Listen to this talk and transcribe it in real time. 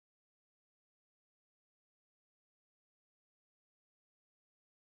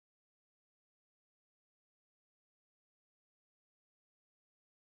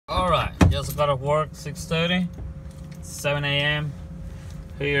Alright, just got off work, 6:30, 7 a.m.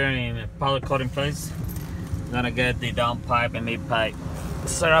 here in powder coating place. Gonna get the downpipe and midpipe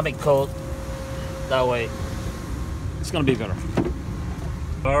ceramic coat. That way, it's gonna be better.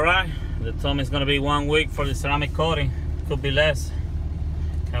 Alright, they told me it's gonna be 1 week for the ceramic coating. Could be less.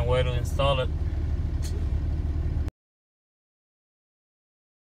 Can't wait to install it.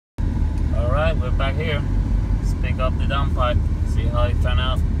 Alright, we're back here. Let's pick up the downpipe, see how it turned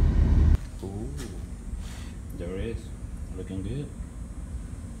out. Ooh, there it is. Looking good.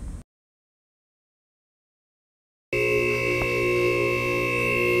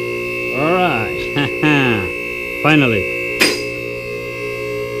 Alright, finally.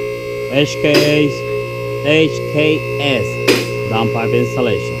 HKS downpipe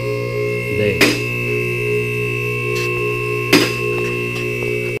installation. There.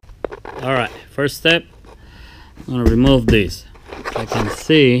 Alright, first step, I'm gonna remove this. I can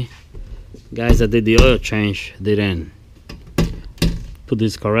see guys that did the oil change didn't put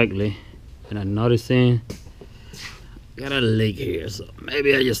this correctly, and I'm noticing got a leak here, so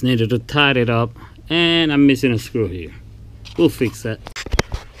maybe I just needed to tighten it up, and I'm missing a screw here. We'll fix that.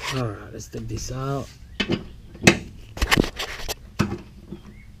 Alright, let's take this out.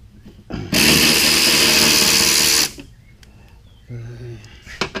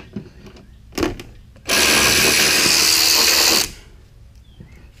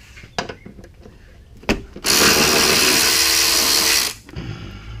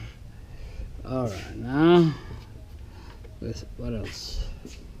 Alright, now what else?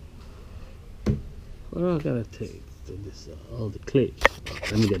 What do I gotta take this all the clips?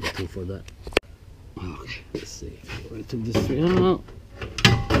 Let me get the tool for that. Okay, let's see. I took this thing out.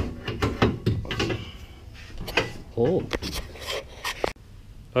 Oh.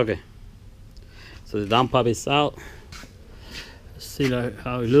 Okay. So the downpipe is out. See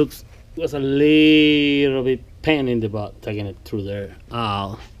how it looks. It was a little bit pain in the butt taking it through there.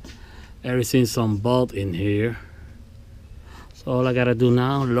 Everything's on bolt in here. So all I gotta do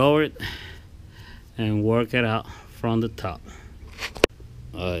now, lower it and work it out from the top.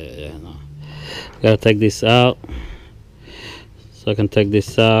 Oh yeah, no. Gotta take this out. So I can take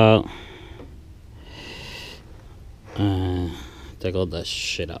this out and take all that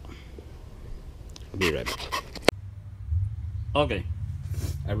shit out. I'll be right back. Okay,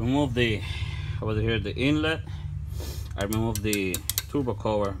 I removed the over here the inlet. I removed the turbo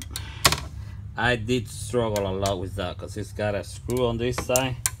cover. I did struggle a lot with that because it's got a screw on this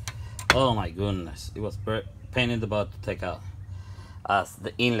side. Oh my goodness, it was pain in the butt to take out. As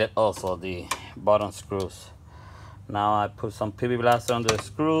the inlet also, the bottom screws. Now I put some PB blaster on the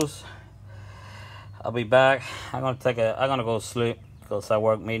screws. I'll be back. I'm gonna go sleep because I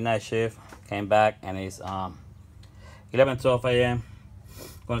work midnight shift. Came back and it's 11:12 a.m.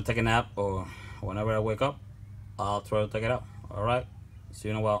 Gonna take a nap, or whenever I wake up, I'll try to take it out. All right, see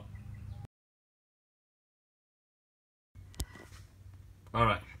you in a while. All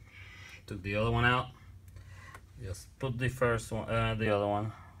right, took the other one out. Just put the first one, the other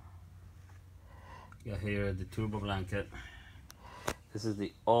one. Got here the turbo blanket. This is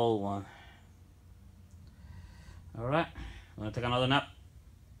the old one. All right, I'm gonna take another nap.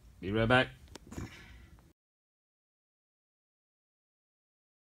 Be right back.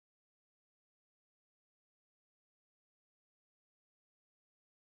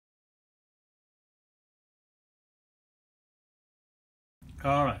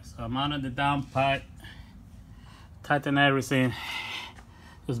 Alright, so I'm on the downpipe, tighten everything.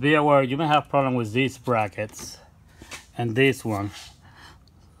 Just be aware, you may have problem with these brackets and this one.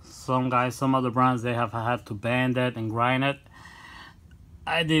 Some guys, some other brands, they have had to bend it and grind it.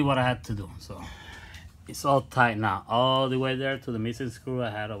 I did what I had to do, so it's all tight now, all the way there to the missing screw I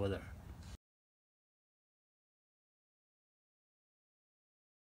had over there.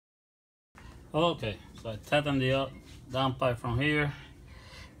 Okay, so I tightened the downpipe from here.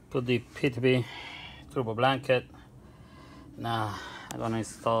 Put the PTP Turbo blanket. Now I'm gonna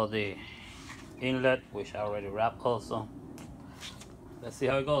install the inlet, which I already wrapped also. Let's see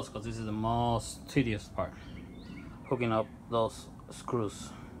how it goes, because this is the most tedious part, hooking up those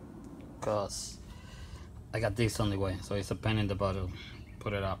screws, because I got this on the way, so it's a pain in the butt to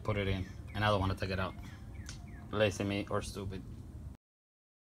put it out, put it in, and I don't want to take it out. Lazy me or stupid.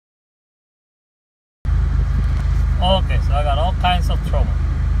 Okay, so I got all kinds of trouble.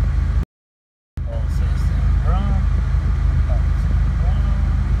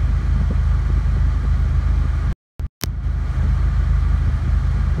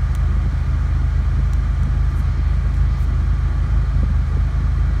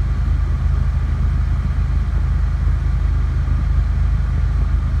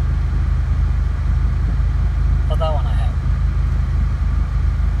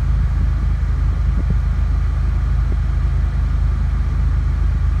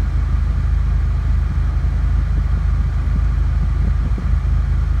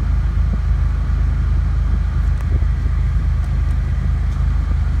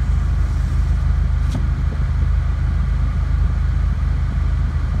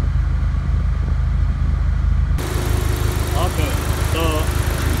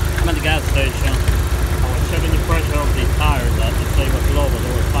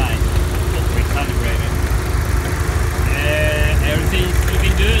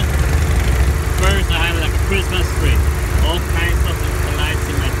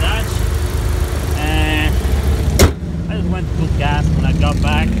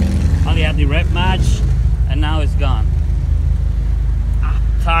 Only had the rev match, and now it's gone.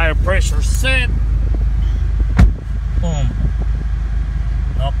 Tire pressure set. Boom.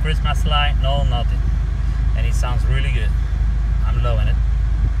 No Christmas light, no nothing. And it sounds really good. I'm loving it.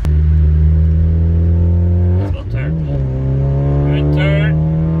 Let's go third. Good third.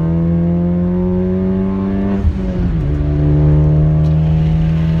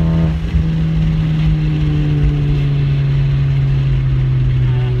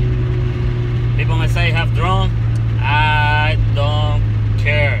 People may say have drone. I don't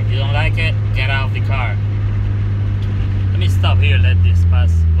care. If you don't like it, get out of the car. Let me stop here, let this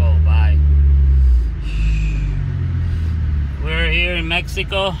bus go by. We're here in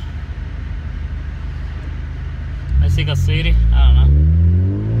Mexico City, I don't know.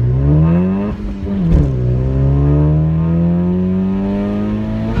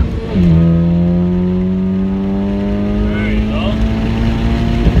 There you go.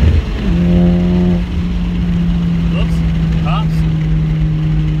 Oops, cops.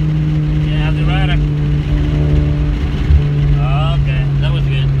 Yeah, have the rider. Okay, that was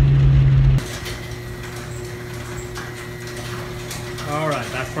good. Alright,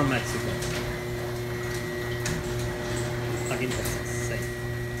 back from Mexico. Aquí en Texas.